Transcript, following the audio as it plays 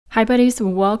Hi buddies,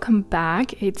 welcome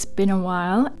back. It's been a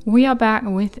while. We are back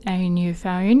with a new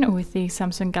phone with the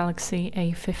Samsung Galaxy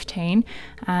A15,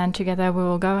 and together we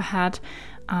will go ahead,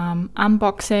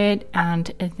 unbox it,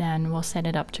 and then we'll set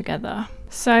it up together.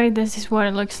 So this is what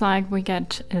it looks like. We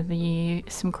get the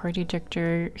SIM card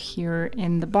ejector here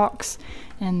in the box,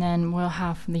 and then we'll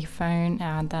have the phone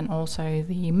and then also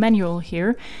the manual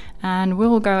here, and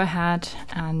we'll go ahead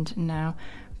and now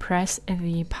press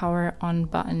the power on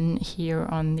button here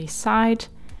on the side.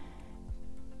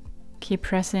 Keep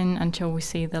pressing until we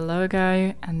see the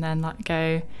logo and then let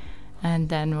go, and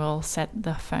then we'll set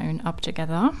the phone up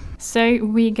together. So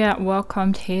we get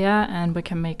welcomed here, and we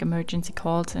can make emergency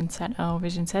calls and set our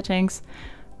vision settings.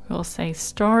 We'll say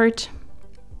start,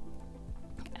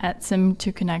 add SIM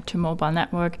to connect to mobile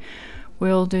network.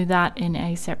 We'll do that in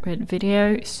a separate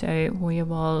video, so we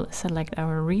will select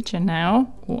our region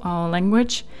now, or our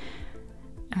language,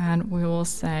 and we will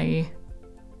say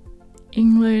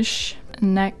English.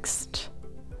 Next.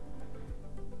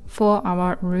 For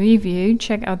our review,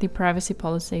 check out the privacy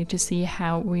policy to see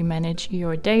how we manage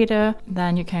your data.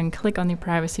 Then you can click on the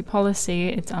privacy policy,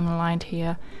 it's underlined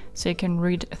here, so you can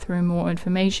read through more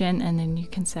information, and then you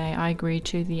can say I agree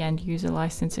to the end user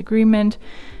license agreement.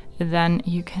 Then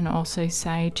you can also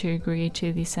say to agree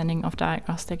to the sending of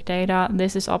diagnostic data.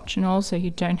 This is optional, so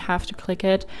you don't have to click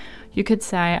it. You could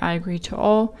say I agree to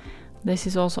all. This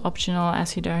is also optional,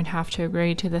 as you don't have to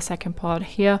agree to the second part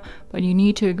here, but you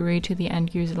need to agree to the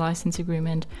end user license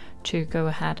agreement to go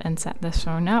ahead and set this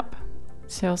phone up.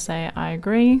 So you'll say I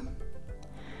agree.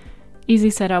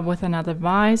 Easy setup with another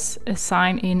device.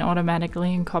 Sign in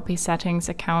automatically and copy settings,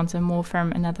 accounts and more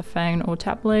from another phone or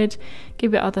tablet.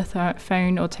 Keep your other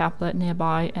phone or tablet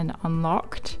nearby and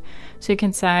unlocked. So you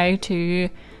can say to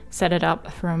set it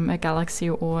up from a Galaxy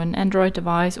or an Android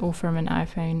device, or from an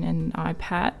iPhone and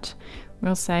iPad.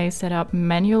 We'll say set up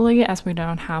manually, as we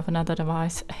don't have another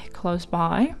device close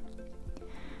by.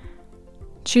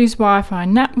 Choose Wi-Fi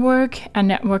network. A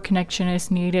network connection is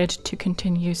needed to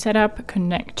continue setup.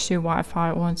 Connect to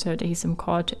Wi-Fi or insert eSIM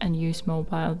card and use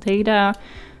mobile data.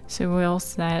 So we'll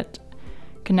set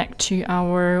connect to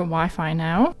our Wi-Fi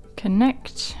now.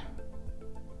 Connect.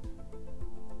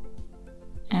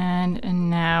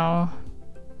 And now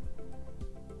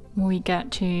we get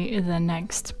to the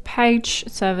next page,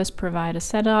 service provider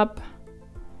setup.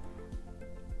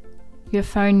 Your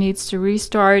phone needs to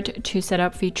restart to set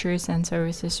up features and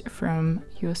services from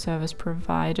your service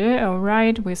provider.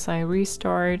 Alright, we say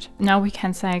restart. Now we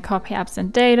can say copy apps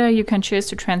and data. You can choose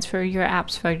to transfer your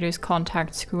apps, photos,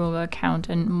 contacts, Google account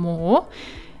and more.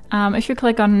 If you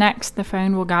click on next, the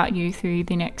phone will guide you through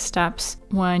the next steps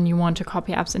when you want to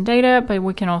copy apps and data, but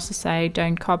we can also say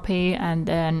don't copy, and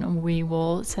then we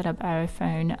will set up our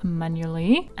phone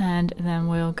manually, and then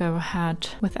we'll go ahead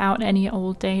without any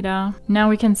old data. Now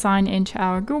we can sign into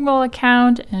our Google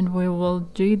account, and we will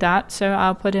do that. So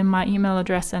I'll put in my email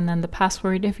address and then the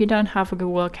password. If you don't have a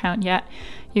Google account yet,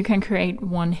 you can create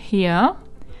one here.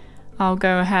 I'll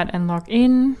go ahead and log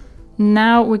in.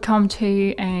 Now we come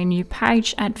to a new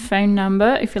page, add phone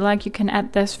number. If you like, you can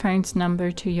add this phone's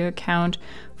number to your account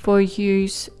for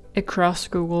use across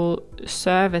Google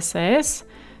services.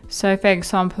 So for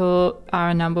example,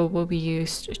 our number will be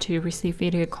used to receive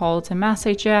video calls and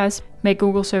messages, make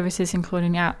Google services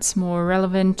including ads more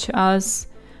relevant to us.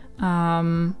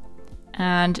 And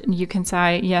you can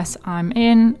say, yes, I'm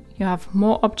in. You have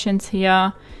more options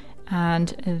here. And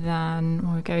then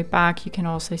when we go back, you can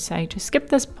also say to skip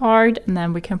this part, and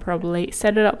then we can probably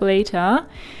set it up later.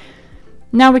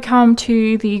 Now we come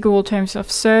to the Google Terms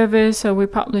of Service. So we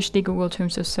publish the Google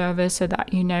Terms of Service so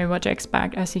that you know what to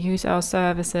expect as you use our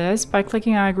services. By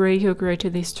clicking I agree, you agree to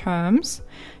these terms.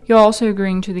 You're also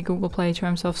agreeing to the Google Play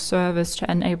Terms of Service to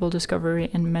enable discovery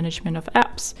and management of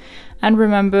apps. And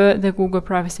remember, the Google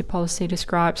privacy policy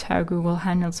describes how Google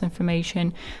handles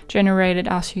information generated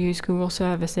as you use Google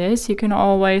services. You can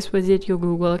always visit your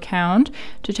Google account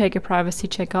to take a privacy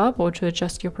checkup or to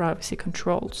adjust your privacy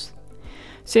controls.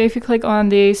 So if you click on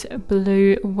these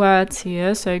blue words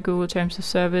here, so Google Terms of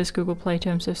Service, Google Play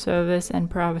Terms of Service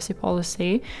and Privacy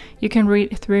Policy, you can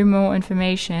read through more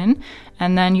information,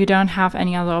 and then you don't have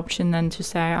any other option than to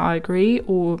say I agree,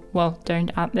 or well,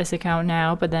 don't add this account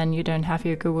now, but then you don't have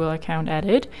your Google account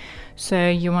added. So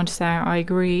you want to say I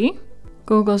agree.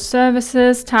 Google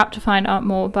Services, tap to find out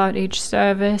more about each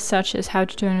service, such as how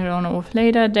to turn it on or off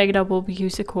later. Data will be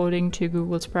used according to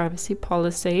Google's privacy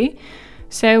policy.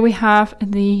 So we have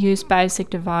the use basic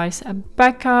device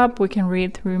backup. We can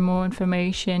read through more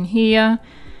information here.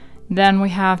 Then we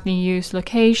have the use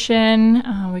location.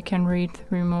 We can read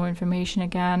through more information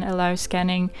again. Allow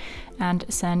scanning and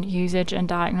send usage and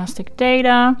diagnostic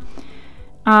data.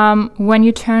 When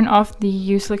you turn off the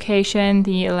use location,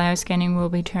 the allow scanning will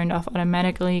be turned off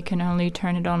automatically. You can only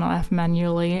turn it on or off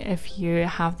manually if you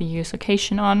have the use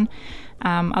location on.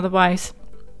 Otherwise,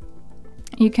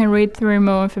 you can read through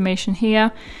more information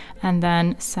here and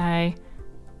then say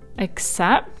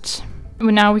accept.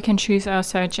 Now we can choose our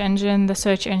search engine. The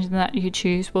search engine that you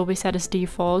choose will be set as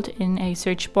default in a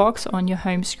search box on your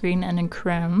home screen and in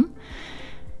Chrome.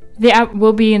 The app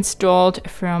will be installed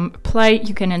from Play.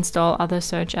 You can install other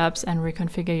search apps and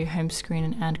reconfigure your home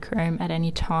screen and Chrome at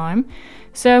any time.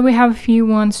 So we have a few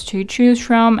ones to choose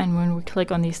from, and when we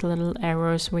click on these little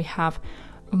arrows, we have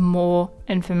more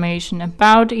information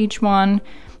about each one.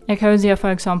 Ecosia,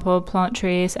 for example, plant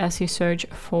trees as you search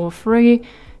for free.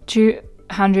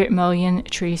 200 million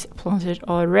trees planted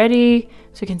already.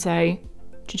 So you can say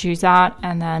to choose that,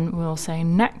 and then we'll say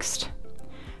next.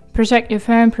 Protect your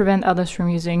phone, prevent others from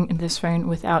using this phone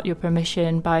without your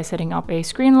permission by setting up a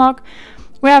screen lock.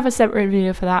 We have a separate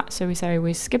video for that, so we say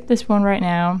we skip this one right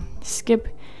now, skip,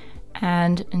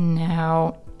 and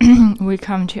now we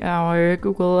come to our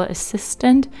Google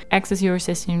Assistant. Access your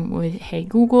assistant with Hey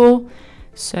Google.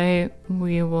 So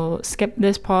we will skip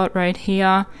this part right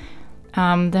here.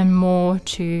 Then more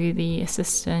to the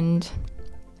assistant,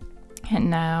 and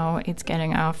now it's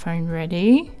getting our phone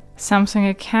ready. Samsung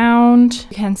account,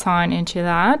 you can sign into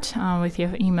that with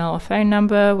your email or phone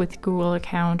number, with Google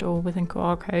account, or with a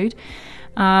QR code.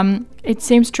 It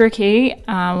seems tricky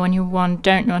when you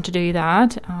don't want to do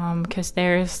that because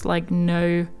there's like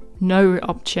no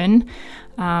option,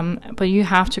 but you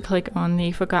have to click on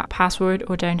the forgot password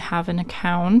or don't have an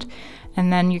account,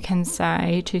 and then you can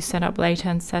say to set up later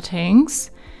in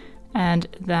settings and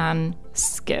then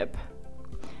skip.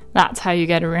 That's how you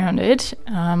get around it,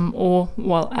 or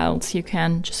well, else you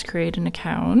can just create an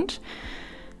account.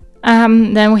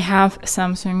 Then we have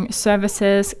Samsung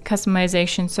services.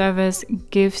 Customization service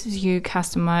gives you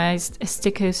customized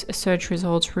stickers, search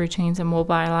results, routines, and more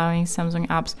by allowing Samsung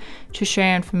apps to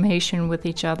share information with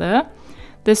each other.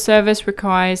 This service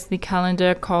requires the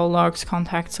calendar, call logs,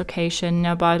 contacts, location,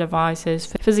 nearby devices,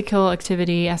 physical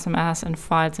activity, SMS, and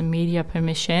files and media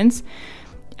permissions.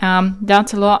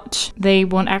 That's a lot they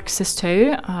want access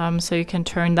to, so you can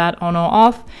turn that on or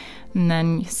off, and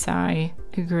then you say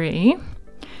agree.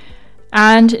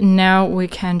 And now we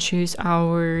can choose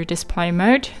our display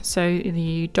mode, so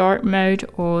the dark mode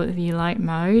or the light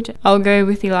mode. I'll go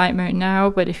with the light mode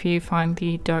now, but if you find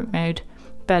the dark mode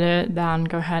better, then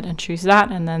go ahead and choose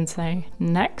that and then say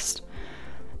next.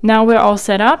 Now we're all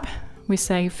set up. We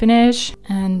say finish,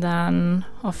 and then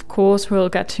of course we'll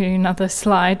get to another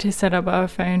slide to set up our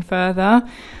phone further.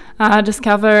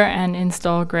 Discover and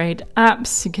install great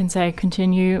apps. You can say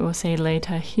continue or say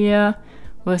later here.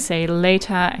 We'll say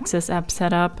later, access app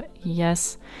setup,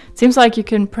 yes. Seems like you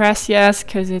can press yes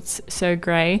because it's so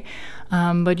gray,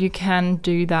 but you can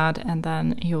do that and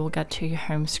then you'll get to your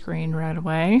home screen right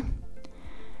away.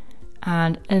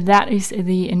 And that is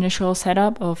the initial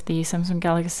setup of the Samsung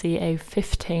Galaxy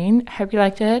A15. Hope you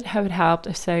liked it, hope it helped.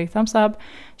 If so, thumbs up,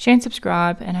 share and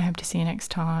subscribe, and I hope to see you next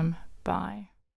time. Bye.